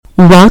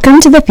Welcome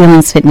to the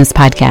Feelings Fitness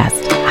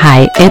Podcast.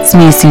 Hi, it's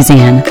me,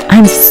 Suzanne.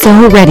 I'm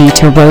so ready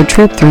to road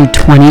trip through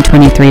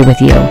 2023 with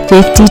you.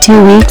 52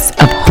 weeks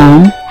of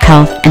home,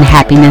 health, and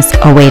happiness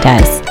await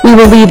us. We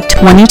will leave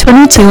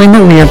 2022 in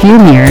the rearview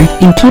mirror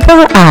and keep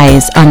our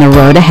eyes on the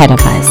road ahead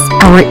of us.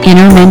 Our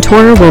inner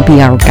mentor will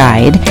be our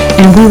guide,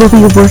 and we will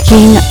be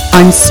working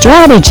on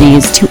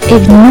strategies to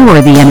ignore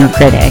the inner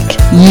critic.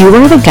 You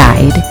are the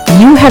guide.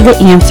 You have the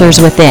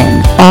answers within.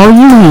 All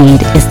you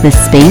need is the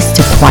space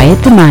to quiet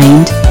the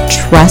mind,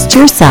 trust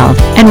yourself,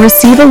 and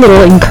receive a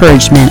little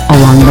encouragement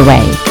along the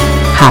way.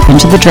 Hop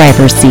into the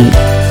driver's seat.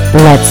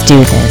 Let's do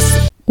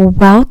this.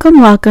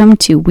 Welcome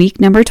to week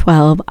number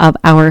 12 of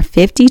our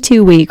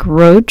 52-week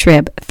road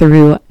trip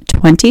through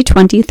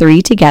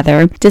 2023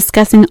 together,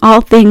 discussing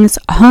all things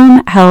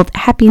home, health,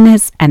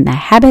 happiness, and the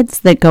habits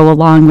that go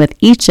along with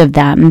each of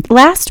them.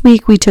 Last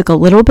week, we took a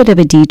little bit of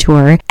a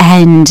detour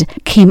and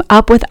came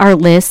up with our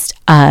list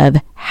of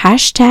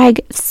hashtag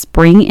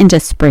spring into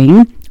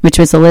spring, which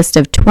was a list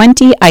of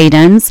 20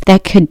 items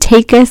that could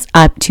take us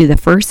up to the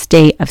first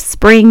day of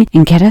spring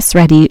and get us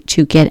ready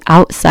to get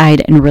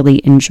outside and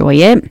really enjoy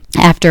it.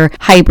 After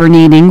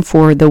hibernating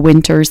for the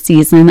winter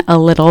season a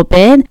little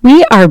bit,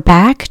 we are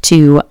back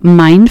to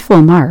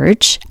Mindful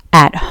March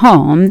at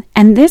home.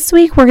 And this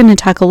week, we're going to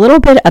talk a little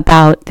bit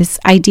about this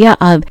idea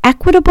of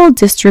equitable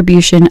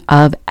distribution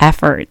of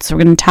efforts.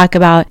 We're going to talk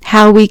about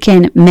how we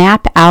can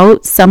map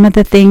out some of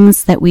the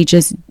things that we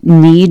just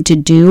need to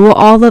do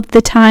all of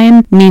the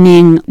time,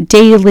 meaning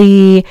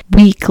daily,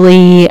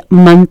 weekly,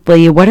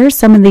 monthly. What are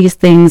some of these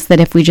things that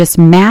if we just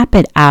map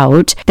it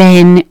out,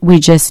 then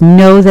we just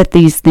know that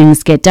these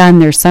things get done?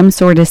 There's some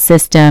sort of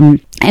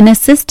system. And a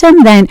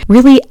system that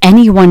really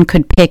anyone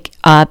could pick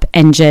up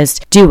and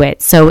just do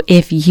it. So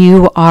if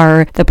you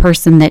are the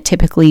person that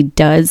typically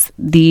does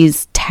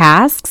these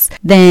tasks,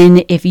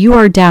 then if you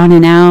are down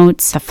and out,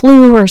 the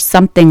flu or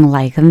something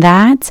like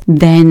that,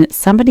 then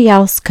somebody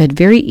else could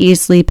very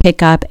easily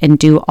pick up and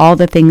do all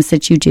the things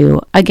that you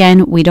do.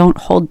 Again, we don't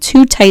hold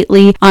too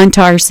tightly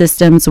onto our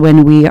systems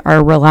when we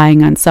are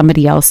relying on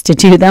somebody else to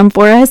do them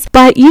for us.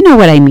 But you know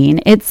what I mean.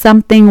 It's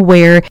something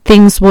where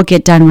things will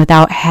get done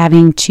without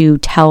having to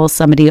tell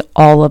somebody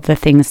all of the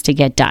things to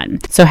get done.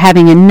 So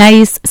having a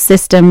nice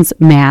systems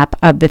map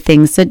of the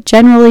things that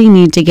generally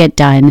need to get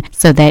done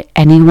so that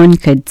anyone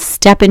could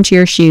step into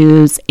your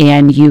shoes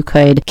and you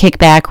could kick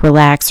back,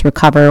 relax,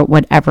 recover,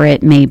 whatever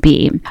it may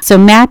be. So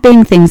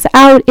mapping things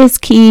out is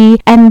key.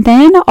 And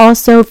then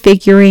also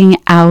figuring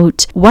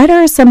out what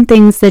are some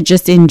things that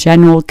just in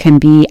general can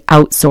be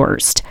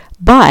outsourced.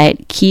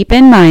 But keep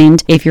in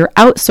mind, if you're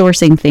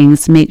outsourcing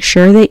things, make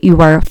sure that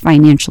you are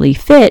financially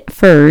fit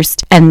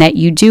first and that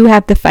you do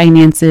have the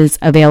finances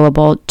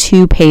available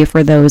to pay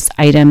for those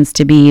items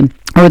to be,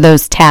 or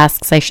those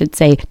tasks, I should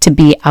say, to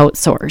be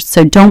outsourced.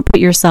 So don't put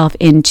yourself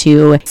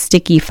into a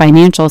sticky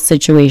financial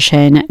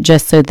situation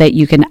just so that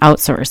you can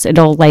outsource.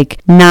 It'll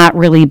not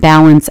really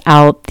balance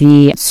out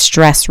the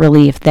stress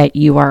relief that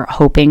you are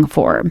hoping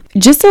for.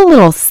 Just a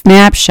little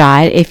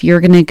snapshot, if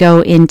you're going to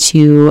go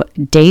into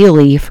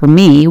daily, for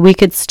me, we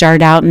could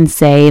start out and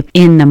say,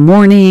 in the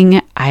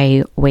morning,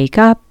 I wake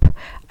up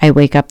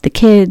the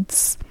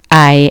kids,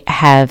 I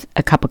have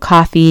a cup of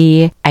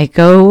coffee, I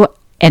go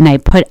and I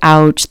put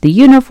out the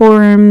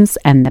uniforms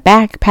and the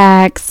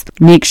backpacks,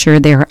 make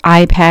sure their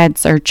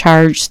iPads are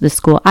charged, the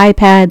school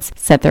iPads,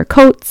 set their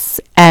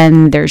coats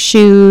and their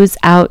shoes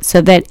out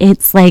so that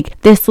it's like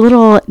this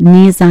little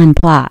mise en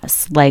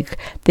place, like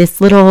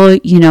this little,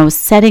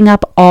 setting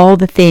up all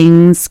the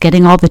things,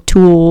 getting all the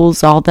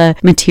tools, all the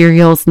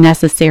materials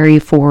necessary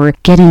for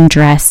getting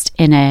dressed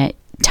in a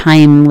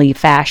timely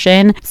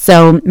fashion.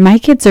 So my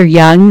kids are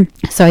young,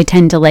 so I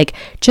tend to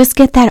just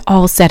get that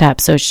all set up.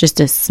 So it's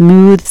just a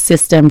smooth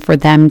system for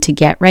them to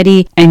get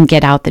ready and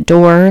get out the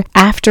door.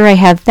 After I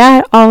have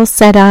that all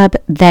set up,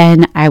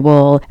 then I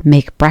will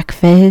make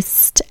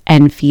breakfast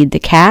and feed the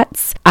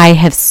cats. I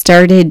have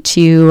started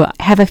to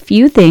have a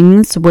few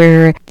things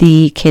where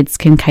the kids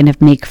can kind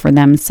of make for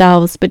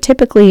themselves, but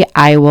typically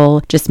I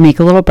will just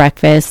make a little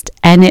breakfast,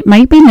 and it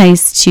might be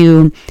nice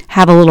to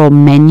have a little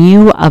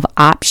menu of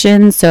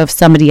options. So if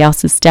somebody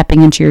else is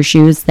stepping into your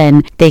shoes,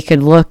 then they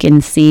could look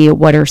and see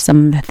what are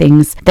some of the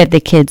things that the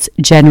kids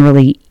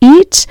generally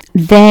eat.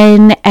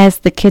 Then as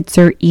the kids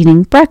are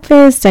eating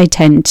breakfast, I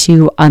tend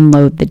to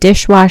unload the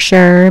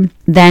dishwasher.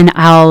 Then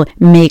I'll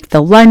make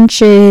the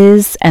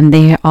lunches, and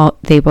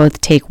they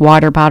both take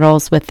water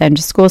bottles with them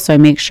to school. So I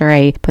make sure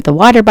I put the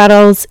water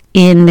bottles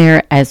in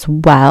there as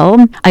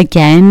well.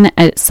 Again,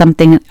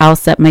 something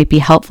else that might be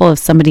helpful if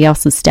somebody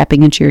else is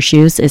stepping into your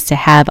shoes is to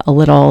have a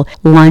little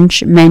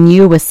lunch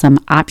menu with some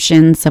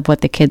options of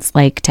what the kids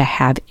like to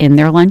have in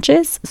their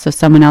lunches. So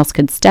someone else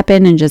could step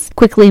in and just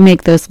quickly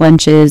make those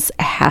lunches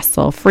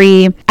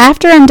hassle-free.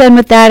 After I'm done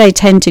with that, I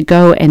tend to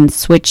go and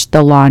switch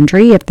the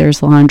laundry if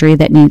there's laundry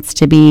that needs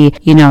to be,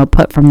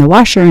 put from the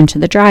washer into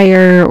the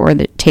dryer, or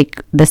take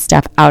the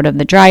stuff out of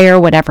the dryer,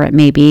 whatever it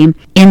may be.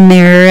 In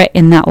there,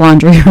 in that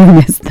laundry room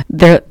is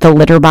the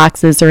litter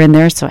boxes are in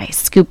there. So I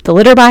scoop the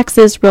litter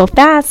boxes real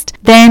fast.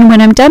 Then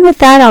when I'm done with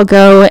that, I'll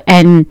go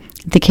and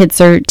the kids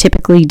are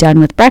typically done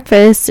with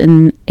breakfast,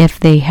 and if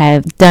they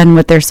have done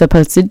what they're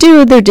supposed to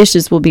do, their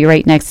dishes will be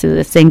right next to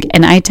the sink,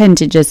 and I tend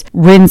to just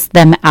rinse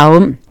them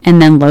out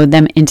and then load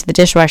them into the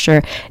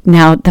dishwasher.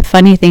 Now, the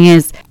funny thing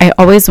is, I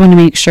always want to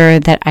make sure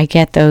that I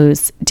get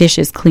those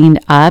dishes cleaned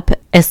up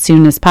as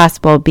soon as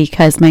possible,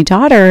 because my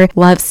daughter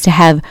loves to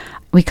have,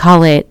 we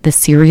call it the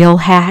cereal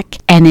hack,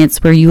 and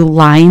it's where you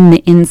line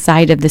the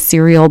inside of the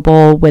cereal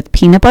bowl with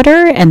peanut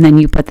butter, and then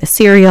you put the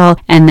cereal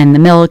and then the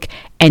milk,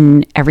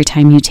 and every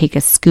time you take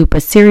a scoop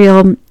of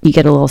cereal, you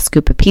get a little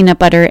scoop of peanut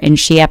butter, and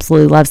she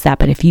absolutely loves that.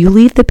 But if you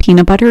leave the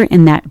peanut butter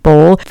in that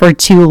bowl for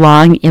too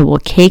long, it will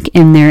cake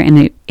in there, and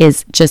it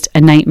is just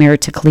a nightmare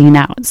to clean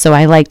out. So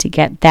I like to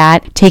get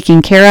that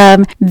taken care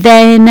of.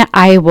 Then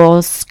I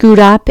will scoot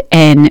up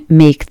and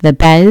make the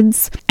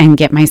beds and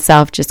get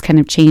myself just kind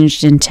of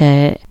changed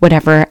into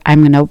whatever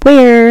I'm going to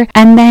wear,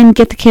 and then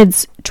get the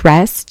kids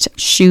dressed,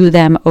 shoo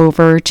them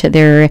over to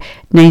their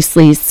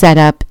nicely set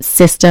up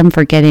system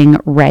for getting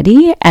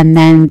ready, and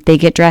then they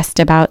get dressed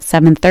about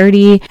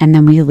 7:30, and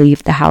then we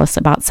leave the house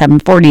about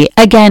 7:40.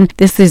 Again,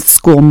 this is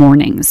school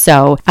morning,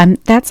 so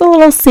that's a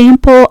little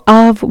sample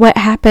of what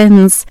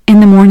happens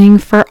in the morning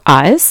for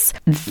us.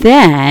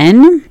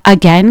 Then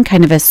again,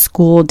 kind of a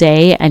school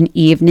day and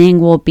evening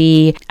will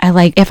be, I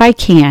like, if I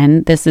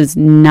can, this is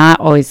not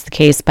always the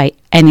case by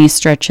any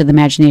stretch of the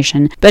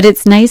imagination, but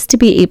it's nice to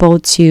be able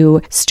to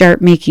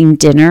start making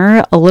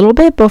dinner a little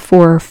bit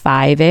before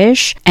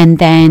 5-ish, and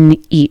then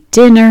eat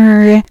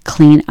dinner,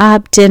 clean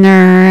up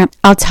dinner.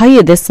 I'll tell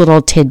you this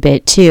little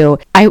tidbit too.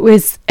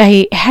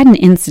 I had an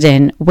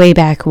incident way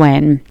back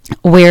when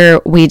where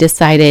we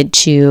decided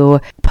to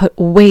put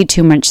way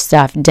too much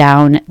stuff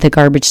down the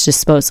garbage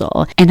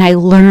disposal, and I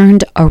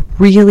learned a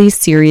really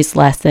serious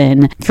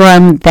lesson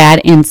from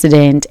that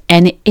incident,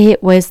 and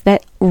it was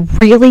that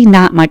really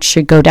not much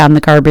should go down the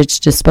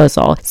garbage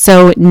disposal.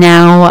 So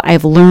now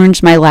I've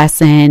learned my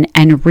lesson,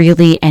 and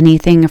really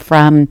anything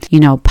from,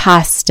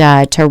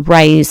 pasta to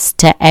rice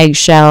to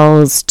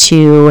eggshells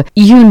to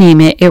you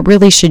name it, it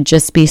really should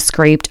just be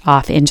scraped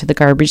off into the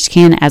garbage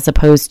can as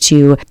opposed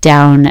to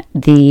down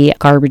the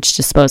garbage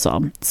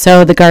disposal.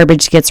 So the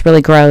garbage gets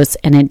really gross,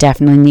 and it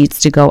definitely needs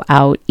to go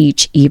out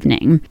each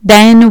evening.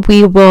 Then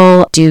we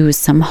will do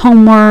some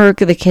homework.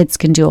 The kids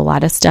can do a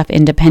lot of stuff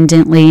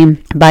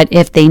independently, but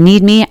if they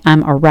need me,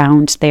 I'm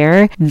around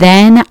there.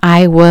 Then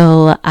I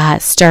will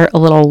start a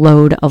little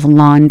load of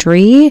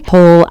laundry,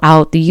 pull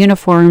out the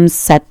uniforms,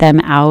 set them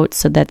out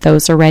so that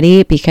those are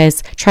ready,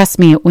 because trust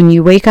me, when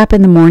you wake up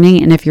in the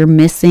morning and if you're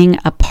missing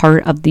a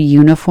part of the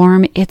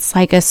uniform, it's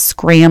like a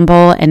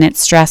scramble, and it's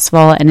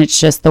stressful, and it's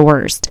just the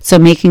worst. So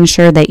making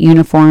sure that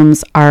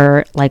uniforms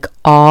are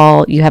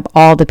you have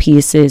all the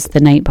pieces the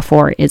night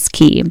before is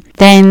key.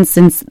 Then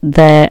since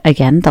the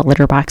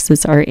litter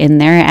boxes are in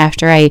there,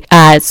 after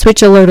I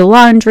switch a load of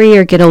laundry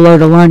or get a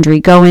load of laundry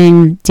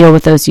going, deal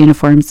with those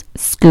uniforms,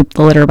 scoop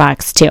the litter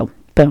box too.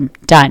 Boom,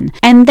 done.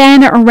 And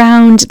then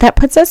that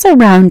puts us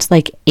around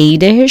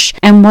 8-ish.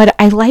 And what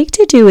I like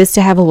to do is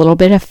to have a little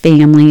bit of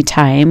family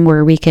time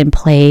where we can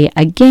play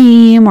a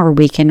game, or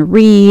we can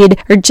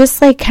read, or just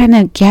kind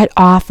of get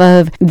off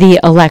of the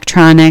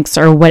electronics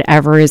or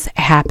whatever is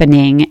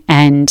happening,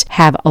 and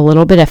have a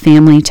little bit of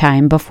family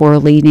time before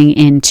leading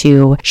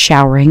into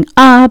showering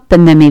up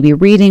and then maybe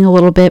reading a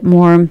little bit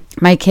more.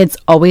 My kids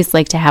always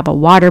like to have a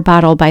water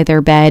bottle by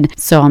their bed,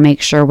 so I'll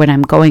make sure when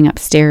I'm going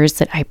upstairs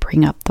that I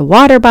bring up the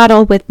water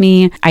bottle with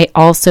me. I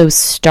also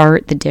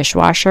start the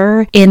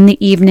dishwasher in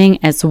the evening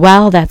as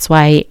well. That's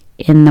why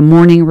in the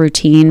morning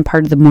routine,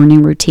 part of the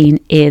morning routine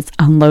is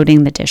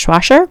unloading the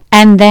dishwasher.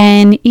 And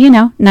then,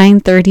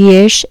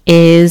 9:30-ish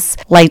is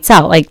lights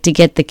out, to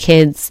get the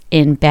kids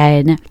in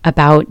bed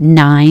about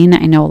 9.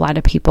 I know a lot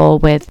of people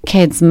with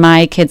kids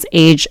my kids'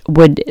 age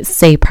would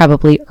say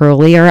probably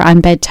earlier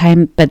on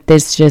bedtime, but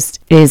this just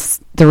is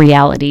the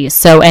reality.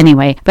 So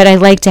anyway, but I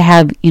like to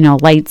have,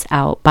 lights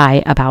out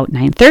by about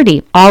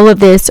 9:30. All of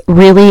this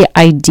really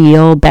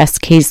ideal,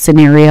 best case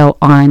scenario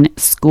on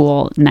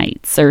school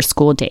nights or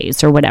school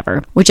days or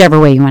whatever, whichever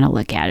way you want to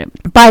look at it.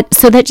 But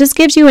so that just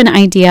gives you an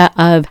idea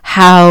of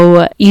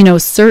how,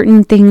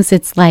 certain things,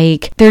 it's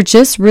they're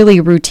just really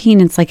routine.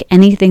 It's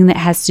anything that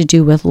has to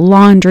do with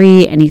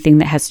laundry, anything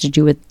that has to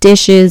do with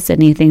dishes,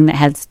 anything that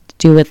has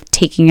do with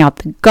taking out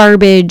the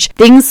garbage,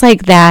 things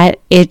like that.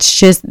 It's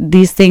just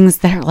these things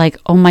that are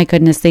oh my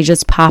goodness, they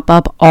just pop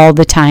up all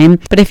the time.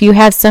 But if you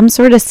have some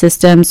sort of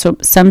system,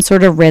 some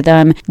sort of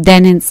rhythm,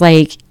 then it's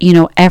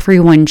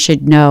everyone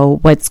should know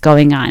what's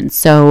going on.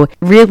 So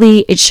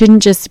really, it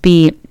shouldn't just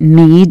be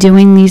me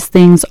doing these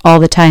things all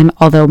the time,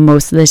 although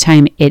most of the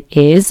time it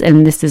is,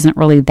 and this isn't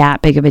really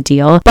that big of a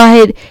deal.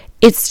 But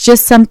it's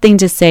just something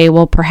to say,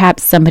 well,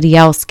 perhaps somebody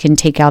else can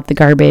take out the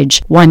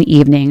garbage one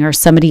evening, or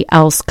somebody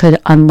else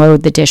could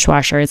unload the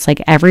dishwasher. It's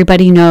like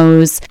everybody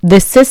knows the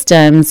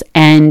systems,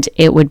 and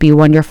it would be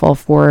wonderful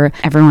for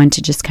everyone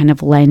to just kind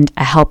of lend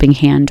a helping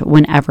hand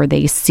whenever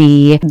they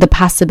see the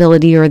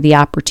possibility or the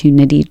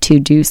opportunity to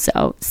do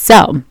so.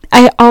 So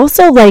I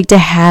also like to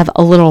have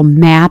a little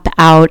map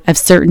out of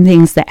certain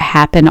things that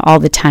happen all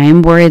the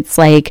time, where it's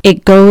like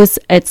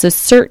it's a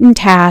certain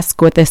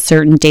task with a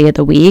certain day of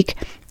the week.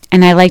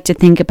 And I like to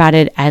think about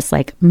it as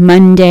like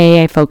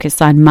Monday, I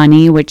focus on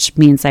money, which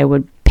means I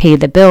would pay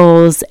the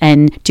bills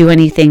and do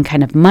anything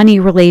kind of money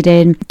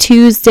related.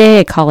 Tuesday,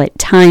 I call it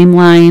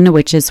timeline,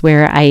 which is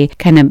where I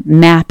kind of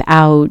map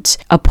out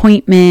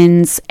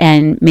appointments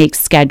and make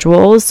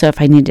schedules. So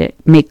if I need to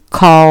make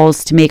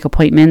calls to make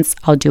appointments,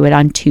 I'll do it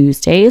on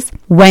Tuesdays.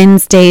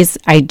 Wednesdays,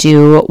 I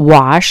do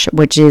wash,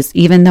 which is,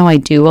 even though I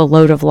do a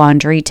load of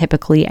laundry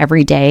typically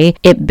every day,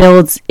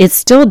 it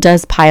still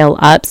does pile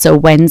up. So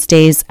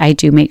Wednesdays, I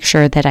do make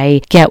sure that I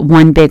get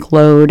one big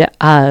load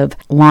of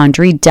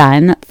laundry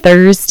done.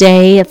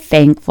 Thursday,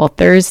 Thankful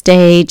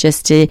Thursday,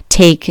 just to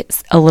take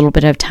a little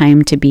bit of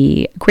time to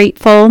be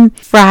grateful.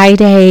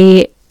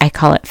 Friday, I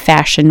call it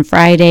Fashion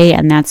Friday,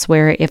 and that's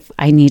where if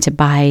I need to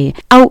buy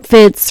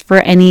outfits for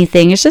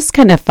anything, it's just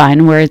kind of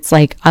fun, where it's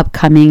like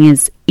upcoming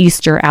is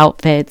Easter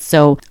outfits.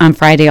 So on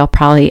Friday, I'll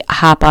probably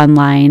hop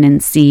online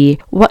and see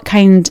what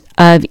kind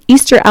of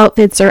Easter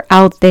outfits are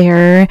out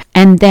there.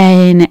 And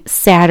then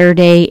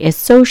Saturday is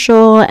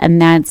social,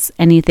 and that's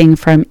anything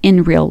from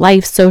in real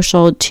life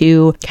social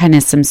to kind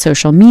of some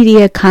social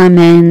media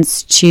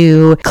comments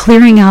to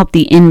clearing out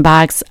the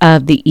inbox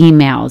of the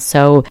emails.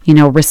 So,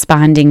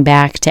 responding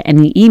back to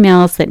any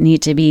emails that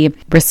need to be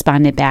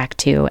responded back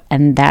to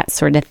and that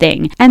sort of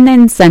thing. And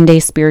then Sunday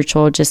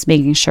spiritual, just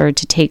making sure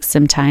to take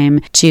some time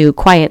to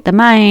quiet the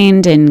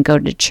mind and go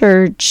to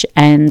church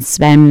and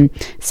spend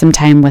some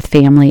time with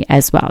family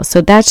as well. So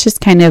that's just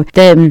kind of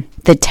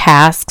the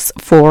tasks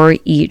for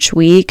each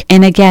week.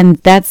 And again,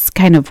 that's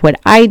kind of what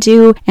I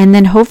do. And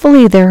then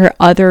hopefully there are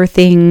other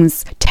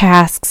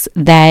tasks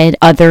that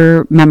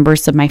other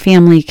members of my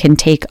family can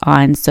take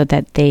on, so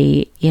that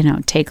they,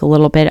 take a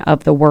little bit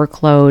of the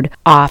workload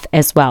off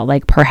as well.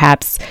 Like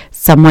perhaps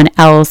someone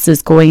else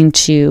is going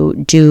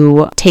to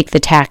take the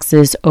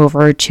taxes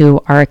over to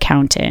our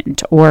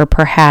accountant, or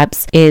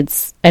perhaps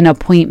it's an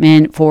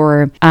appointment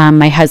for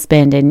my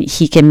husband and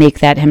he can make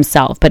that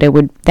himself. But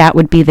that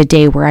would be the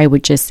day where I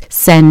would just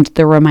send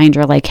the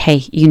reminder like,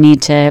 hey, you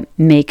need to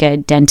make a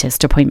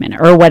dentist appointment,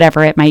 or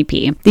whatever it might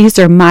be. These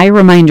are my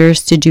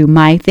reminders to do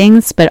my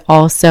things, but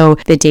also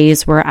the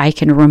days where I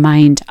can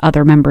remind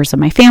other members of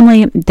my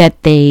family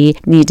that they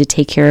need to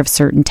take care of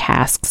certain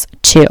tasks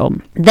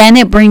too. Then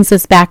it brings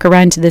us back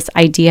around to this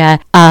idea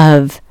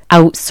of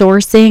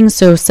outsourcing.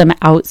 So some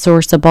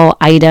outsourceable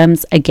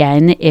items,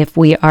 again, if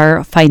we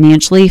are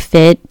financially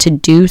fit to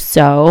do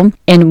so.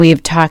 And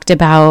we've talked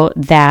about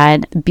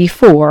that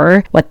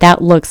before, what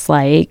that looks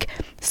like.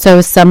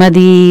 So some of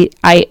the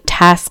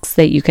tasks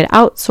that you could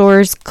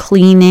outsource: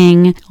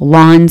 cleaning,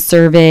 lawn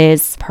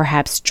service,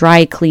 perhaps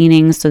dry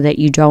cleaning so that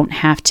you don't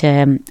have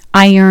to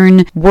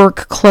iron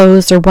work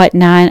clothes or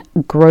whatnot,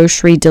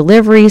 grocery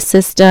delivery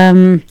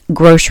system,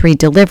 grocery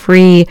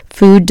delivery,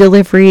 food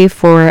delivery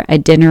for a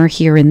dinner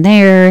here and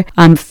there,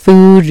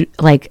 food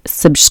like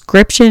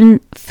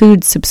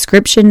food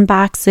subscription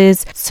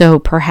boxes. So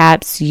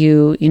perhaps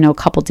you a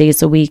couple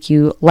days a week,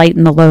 you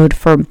lighten the load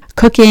for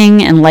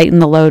cooking and lighten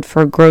the load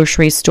for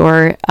grocery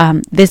store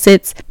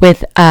visits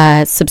with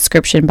a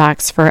subscription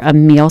box for a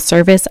meal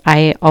service.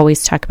 I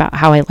always talk about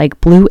how I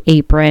like Blue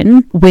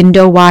Apron.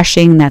 Window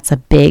washing, that's a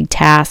big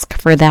task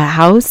for the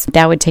house.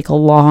 That would take a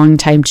long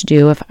time to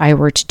do if I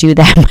were to do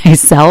that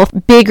myself.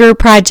 Bigger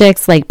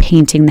projects like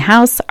painting the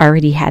house,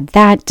 already had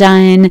that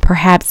done.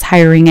 Perhaps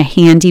hiring a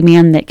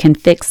handyman that can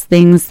fix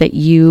things that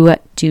you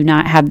do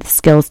not have the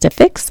skills to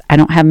fix. I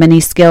don't have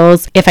many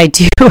skills. If I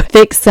do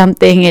fix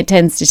something, it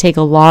tends to take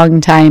a long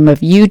time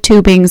of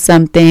YouTubing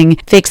something,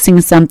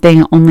 fixing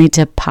something, only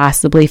to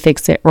possibly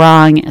fix it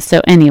wrong. So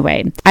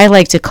anyway, I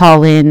like to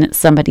call in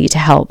somebody to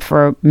help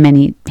for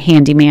many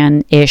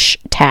handyman-ish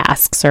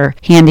tasks, or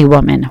handy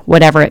woman,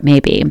 whatever it may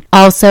be.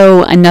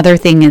 Also, another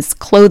thing is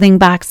clothing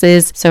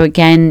boxes. So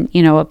again,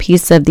 a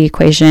piece of the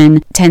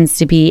equation tends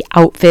to be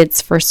outfits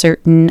for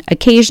certain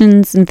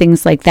occasions and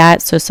things like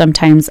that. So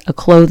sometimes a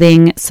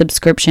clothing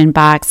subscription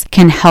box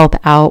can help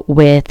out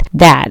with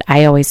that.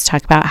 I always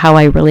talk about how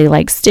I really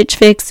like Stitch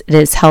Fix. It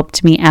has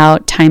helped me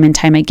out time and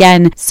time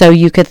again. So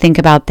you could think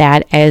about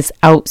that as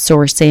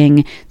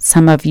outsourcing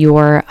some of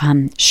your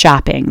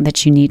shopping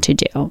that you need to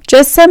do.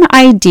 Just some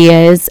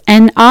ideas.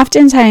 And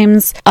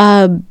oftentimes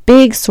a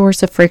big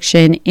source of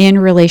friction in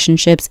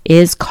relationships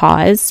is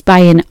caused by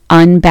an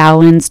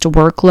unbalanced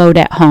workload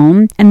at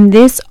home. And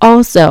this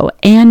also,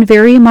 and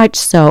very much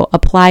so,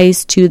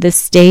 applies to the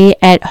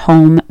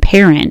stay-at-home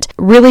parent.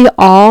 Really,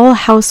 all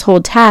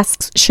household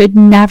tasks should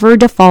never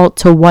default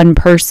to one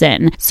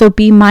person. So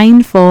be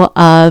mindful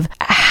of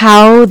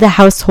how the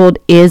household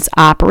is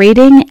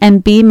operating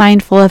and be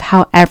mindful of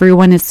how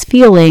everyone is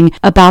feeling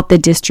about the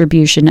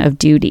distribution of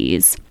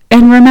duties.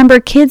 And remember,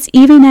 kids,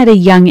 even at a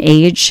young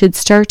age, should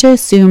start to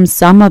assume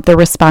some of the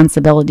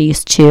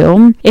responsibilities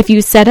too. If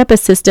you set up a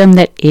system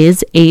that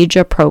is age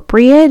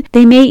appropriate,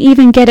 they may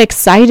even get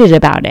excited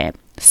about it.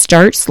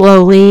 Start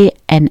slowly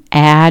and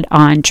add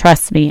on.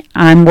 Trust me,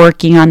 I'm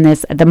working on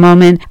this at the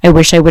moment. I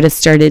wish I would have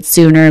started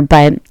sooner,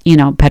 but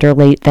better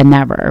late than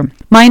never.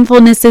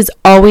 Mindfulness is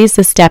always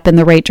a step in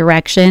the right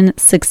direction.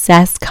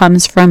 Success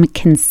comes from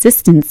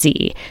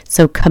consistency.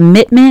 So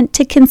commitment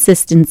to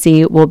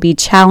consistency will be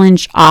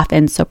challenged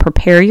often. So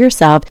prepare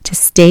yourself to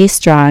stay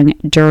strong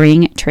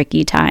during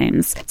tricky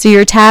times. So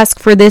your task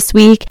for this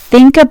week,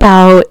 think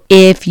about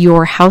if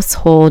your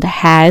household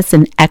has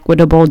an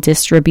equitable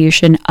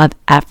distribution of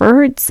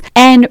efforts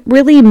and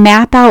really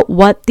map out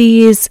what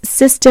these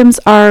systems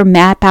are,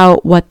 map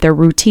out what the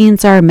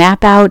routines are,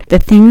 map out the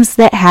things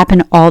that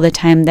happen all the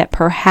time that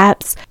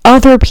perhaps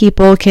other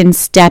people can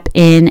step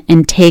in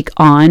and take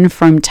on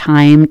from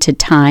time to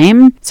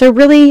time. So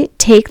really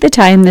take the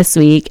time this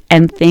week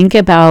and think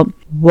about,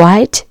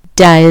 what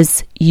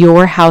does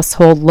your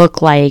household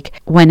look like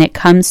when it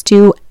comes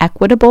to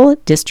equitable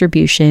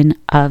distribution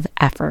of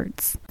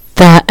efforts?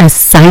 The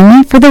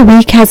assignment for the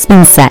week has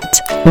been set.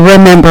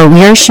 Remember,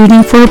 we are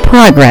shooting for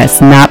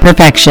progress, not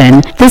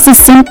perfection. This is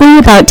simply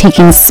about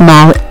taking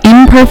small,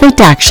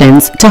 imperfect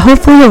actions to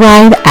hopefully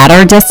arrive at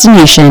our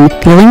destination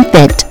feeling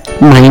fit,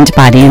 mind,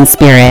 body, and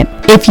spirit.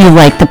 If you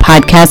like the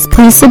podcast,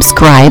 please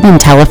subscribe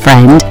and tell a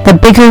friend. The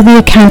bigger the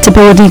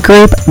accountability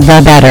group,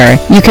 the better.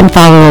 You can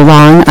follow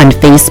along on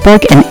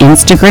Facebook and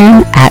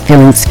Instagram at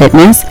Feelings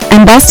Fitness.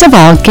 And best of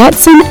all, get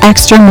some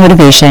extra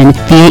motivation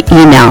via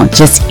email.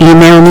 Just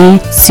email me,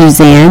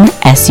 Suzanne,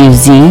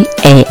 SUZANNE,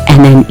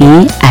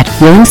 at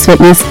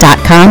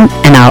feelingsfitness.com,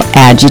 and I'll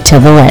add you to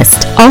the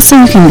list. Also,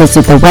 you can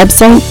visit the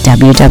website,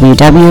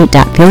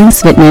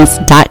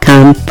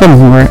 www.feelingsfitness.com, for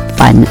more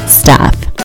fun stuff.